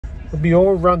The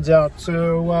Bior runs out.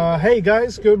 So hey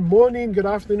guys, good morning, good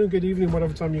afternoon, good evening,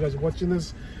 whatever time you guys are watching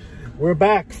this. We're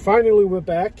back. Finally we're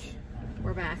back.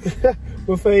 We're back.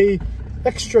 With a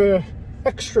extra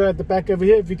at the back over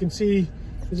here. If you can see,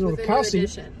 there's a little car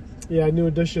seat. Yeah, new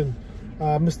addition.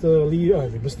 Mr.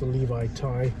 Levi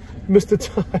Ty. Mr.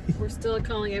 Ty. We're still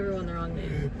calling everyone the wrong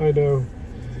name. I know.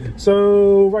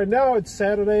 So right now it's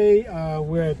Saturday.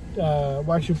 We're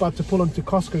actually about to pull into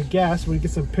Costco gas. We're gonna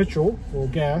get some petrol or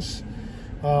gas,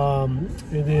 and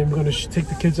then we're gonna take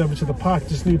the kids over to the park.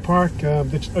 This new park that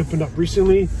just opened up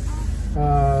recently,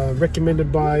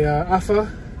 recommended by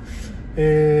Afa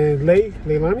and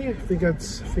Leilani. I think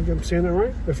I'm saying that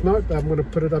right. If not, I'm gonna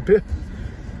put it up here.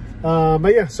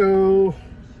 But yeah, so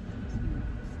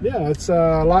yeah, it's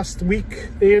last week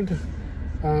and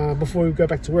before we go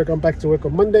back to work. I'm back to work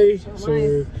on Monday,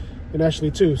 so and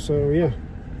Ashley too. So yeah,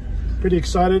 pretty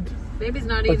excited. Baby's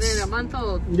not even a month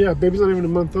old. Yeah, baby's not even a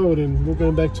month old, and we're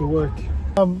going back to work.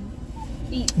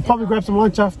 Probably grab some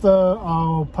lunch after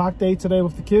our park day today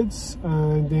with the kids,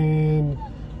 and then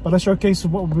but I showcase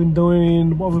what we've been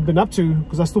doing, what we've been up to,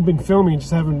 because I've still been filming, just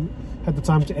haven't had the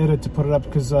time to edit to put it up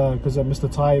because I missed the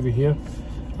Ty over here.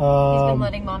 He's been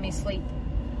letting mommy sleep.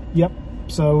 Yep.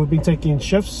 So we've been taking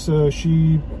shifts. So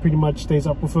she pretty much stays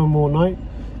up with him all night,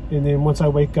 and then once I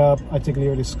wake up, I take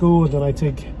Leah to school, and then I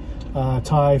take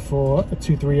Ty for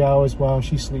 2-3 hours while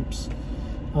she sleeps.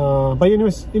 But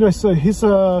anyways, so here's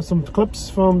some clips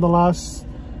from the last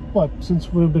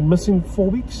since we've been missing 4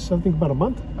 weeks. I think about a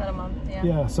month. About a month, yeah.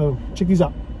 Yeah. So check these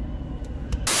out.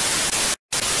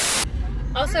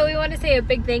 Also, we want to say a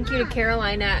big thank you to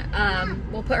Carolina.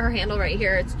 We'll put her handle right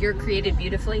here. It's You're Created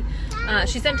Beautifully.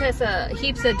 She sent us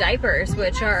heaps of diapers,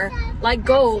 which are like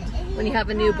gold when you have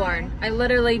a newborn. I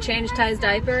literally changed Ty's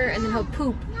diaper, and then he'll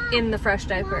poop in the fresh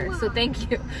diaper. So thank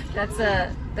you. That's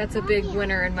a big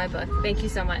winner in my book. Thank you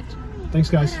so much. Thanks,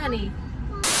 guys. Hi, honey.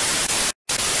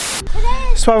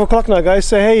 It's 5 o'clock now, guys.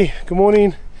 So hey, good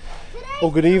morning,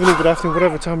 or good evening, good afternoon,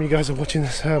 whatever time you guys are watching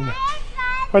this.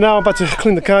 Right now I'm about to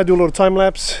clean the car, do a little time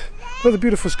lapse. Look at the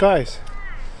beautiful skies.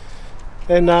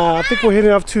 And I think we're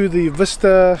heading up to the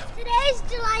Vista. Today's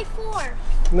July 4th.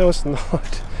 No, it's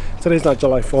not. Today's not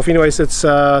July 4th. Anyways, it's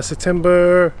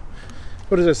September,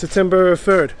 what is it? September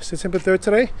 3rd. September 3rd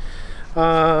today.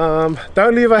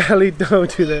 Don't leave Ellie,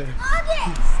 don't do that.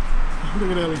 August.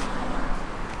 Look at Ellie.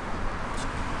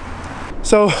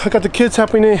 So I got the kids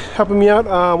helping me out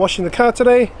washing the car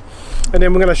today. And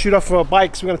then we're gonna shoot off for our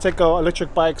bikes. We're gonna take our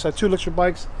electric bikes, 2 electric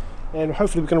bikes, and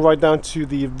hopefully we can ride down to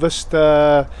the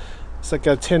Vista. It's like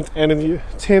a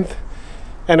 10th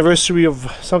anniversary of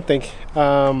something.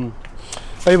 We're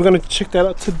gonna check that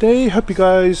out today. Hope you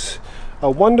guys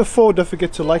are wonderful. Don't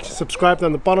forget to like and subscribe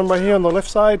down the bottom right here on the left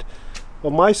side,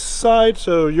 on my side,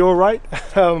 so you're right.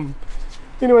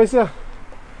 Anyways, yeah,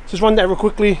 just run that real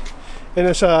quickly, and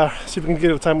let's see if we can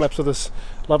get a time lapse of this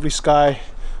lovely sky.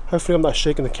 Hopefully I'm not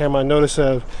shaking the camera. I notice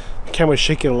the camera is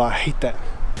shaking a lot. I hate that.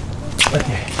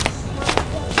 Okay.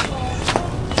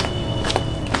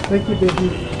 Thank you, baby.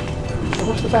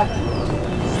 Watch the back.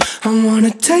 I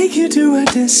wanna take you to a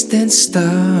distant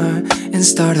star and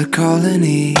start a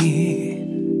colony.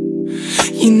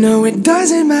 You know it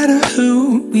doesn't matter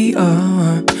who we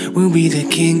are, we'll be the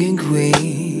king and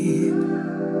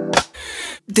queen.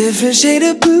 Different shade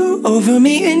of blue over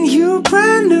me and you,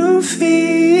 brand new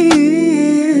feel.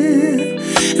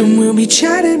 And we'll be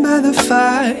chatting by the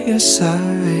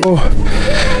fireside. Oh,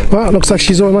 well, it looks like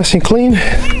she's all nice and clean.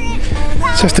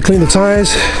 Just has to clean the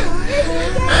tires.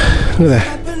 Look at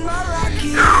that.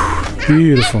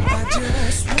 Beautiful.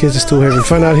 Kids are still having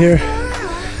fun out here.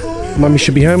 Mommy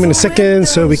should be home in a second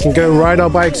so we can go ride our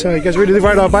bikes. You guys ready to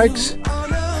ride our bikes?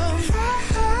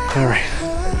 Alright.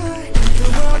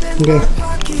 Okay.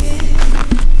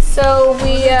 So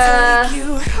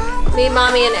me,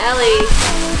 mommy, and Ellie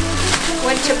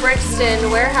went to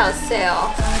Brixton warehouse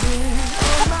sale.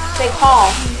 St. Paul.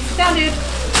 Sit down, dude.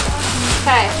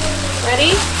 Okay,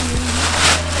 ready?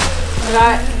 I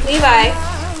got Levi.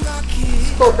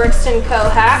 It's cool Brixton Co.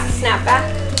 hat, snapback.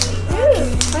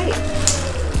 Ooh, great.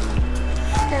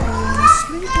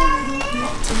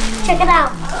 Check it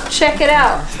out. Check it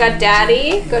out. Got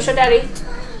Daddy. Go show Daddy.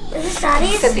 Is this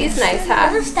Daddy's? Look at these nice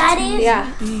hats. Is this Daddy's? Yeah.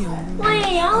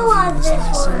 Wait, I want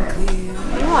this one.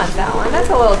 You want that one? That's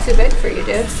a little too big for you,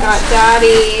 dude. Got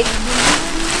Daddy.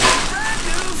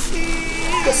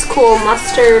 This cool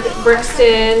Mustard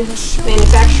Brixton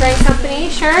Manufacturing Company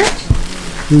shirt.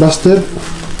 Mustard.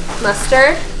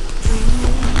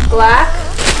 Black.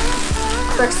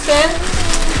 Brixton.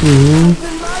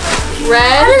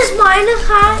 Red. What is mine a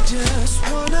hat? This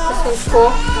one's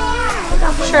cool.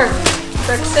 Sure.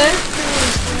 Brixton.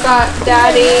 got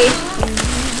Daddy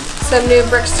some new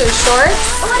Brixton shorts.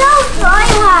 What else do I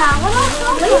have? What else do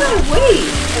I have? Wait,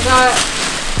 I got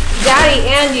Daddy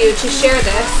and you to share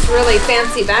this really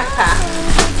fancy backpack.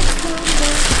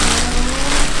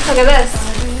 Look at this.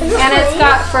 And it's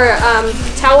got for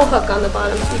towel hook on the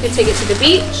bottom. You can take it to the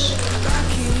beach.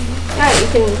 Yeah, you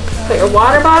can put your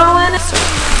water bottle in it.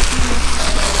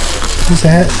 What's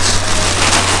that?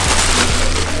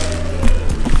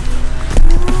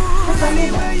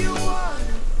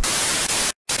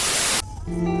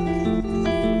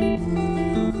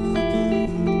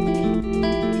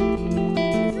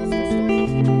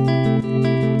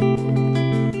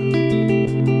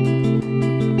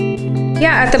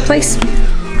 Yeah, at the place.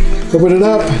 Open it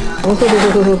up.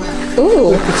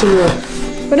 Ooh, It's in the,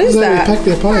 what is that? Pack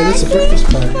their pie. That's a breakfast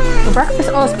pie. A breakfast?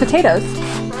 Oh, it's potatoes.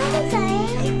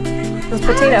 It's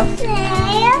potato.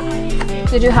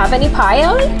 Did you have any pie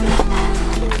on?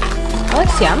 That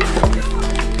looks yum.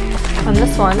 On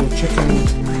this one.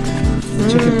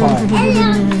 Chicken pie.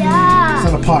 It's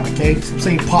not a pot, okay? I'm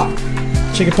saying pot.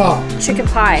 Chicken pot. Chicken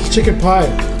pie. It's chicken pie.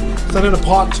 It's not in a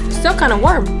pot. Still kind of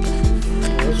warm.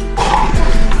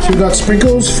 She got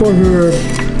sprinkles for her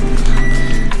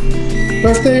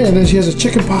birthday, and then she has a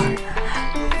chicken pie.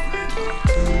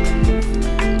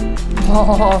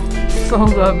 Oh, so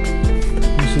good.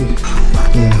 Let me see.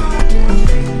 Yeah.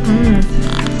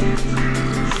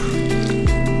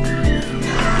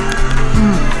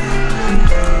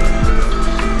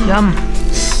 Yum.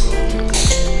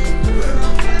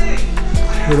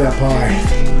 Look at that pie.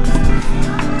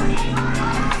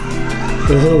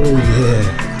 Oh yeah.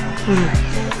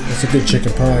 That's a good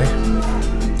chicken pie.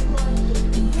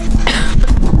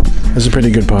 That's a pretty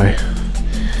good pie.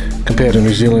 Compared to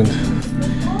New Zealand,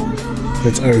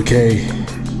 it's okay.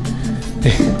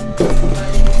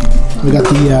 We got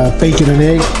the bacon and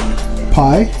egg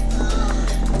pie.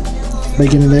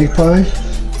 Bacon and egg pie.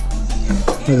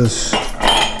 Look at this.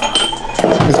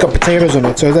 It's got potatoes on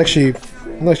it, so it's actually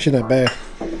not bad,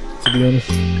 to be honest.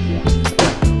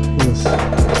 Look at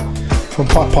this. From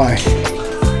Pot Pie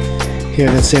here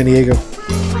in San Diego.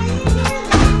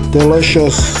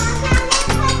 Delicious.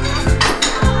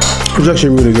 It's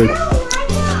actually really good.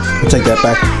 I'll take that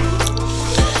back.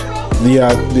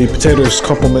 The potatoes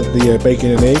complement the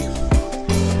bacon and egg.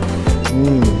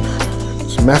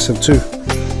 It's massive too.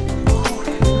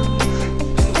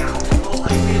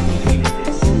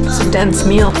 It's a dense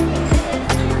meal.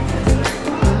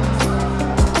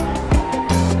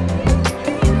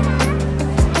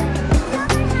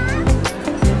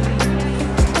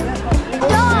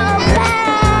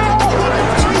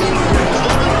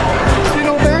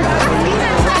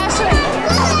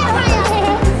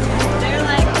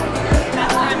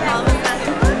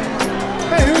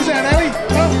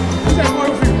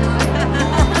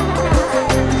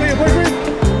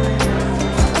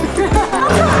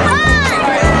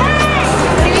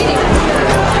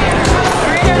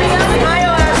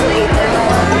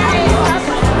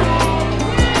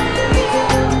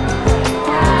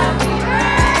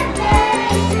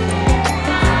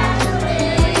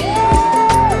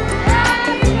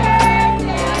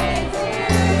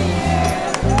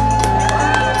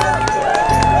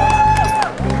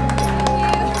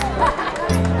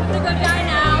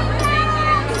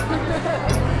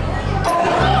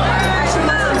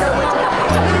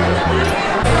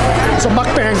 It's a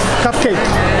mukbang cupcake.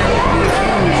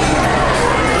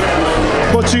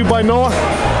 Brought to you by Noah.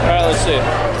 Alright, let's see.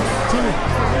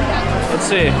 Let's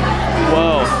see.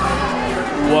 Whoa.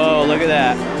 Whoa, look at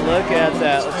that. Look at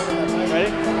that.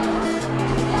 Ready?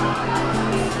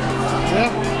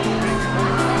 Yeah.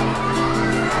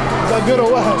 Is that good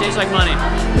or what? It tastes like money.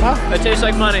 Huh? It tastes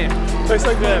like money. Tastes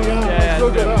like good. Yeah, So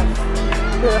it's good, good.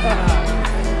 huh?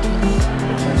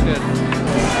 That's good.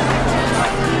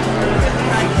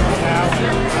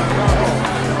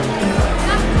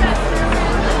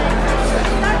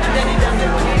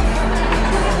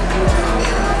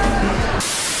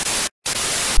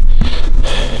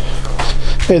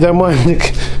 Hey, don't mind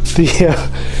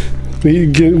we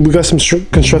got some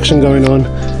construction going on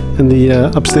in the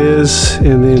upstairs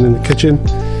and then in the kitchen,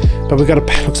 but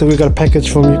looks like we got a package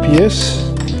from UPS.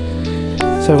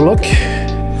 Let's have a look.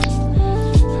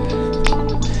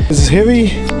 This is heavy,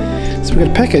 so we got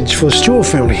a package for the Stewart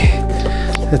family.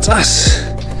 That's us.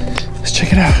 Let's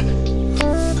check it out.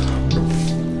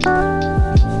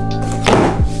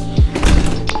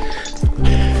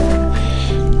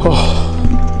 Oh.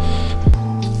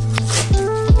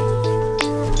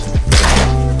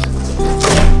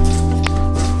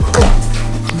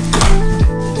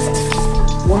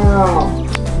 Wow.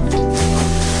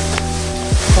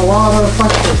 A lot of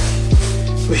factors.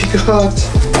 We got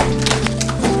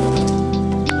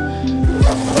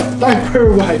Diaper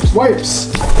wipes.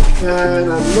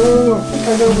 And I know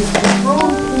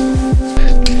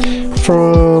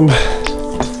from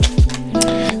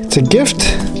it's a gift,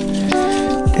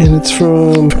 and it's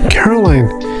from Caroline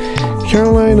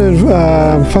of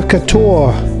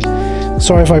Fakator.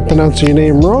 Sorry if I pronounced your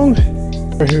name wrong.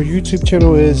 Her YouTube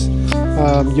channel is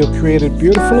You're Created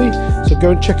Beautifully, so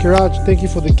go and check her out. Thank you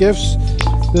for the gifts.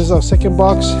 This is our second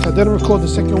box. I didn't record the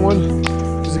second one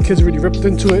because the kids already ripped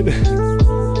into it.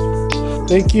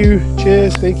 Thank you,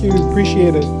 cheers, thank you,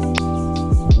 appreciate it.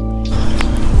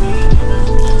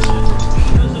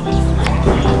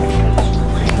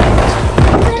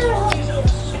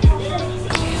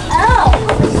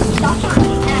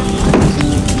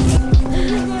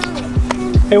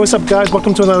 Hey, what's up guys?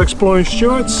 Welcome to another Exploring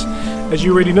Stewarts. As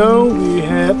you already know, we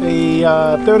have a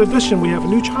third edition. We have a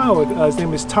new child. His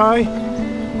name is Ty.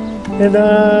 And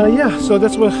yeah, so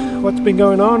that's what's been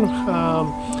going on.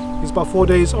 He's about 4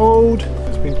 days old.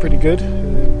 It's been pretty good.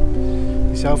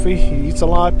 He's healthy. He eats a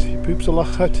lot. He poops a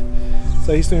lot.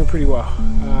 So he's doing pretty well.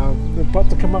 They're about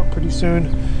to come out pretty soon.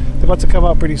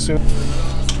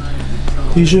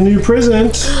 Here's your new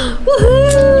present.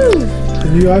 Woohoo! The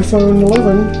new iPhone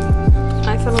 11.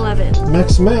 iPhone 11.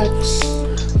 Max.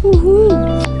 Woohoo!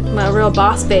 I'm a real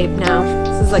boss babe now.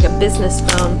 This is like a business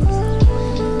phone.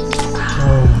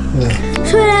 Oh, yeah.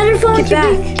 So another phone. Get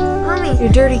back. Mommy.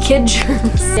 Your dirty kid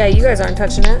germs. Yeah, you guys aren't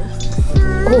touching it.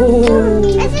 Oh.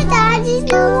 Is it Daddy's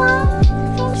new one?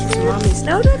 Mommy's.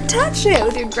 No, don't touch it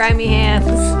with your grimy hands.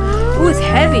 Oh, it's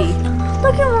heavy.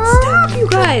 Look at Mom. Stop, you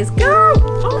guys. Go.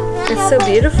 Oh, it's so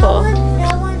beautiful.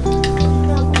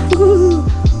 Ooh,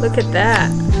 look at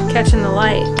that. Catching the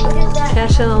light. Look at that.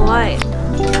 Catching the light.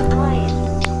 Look at the light.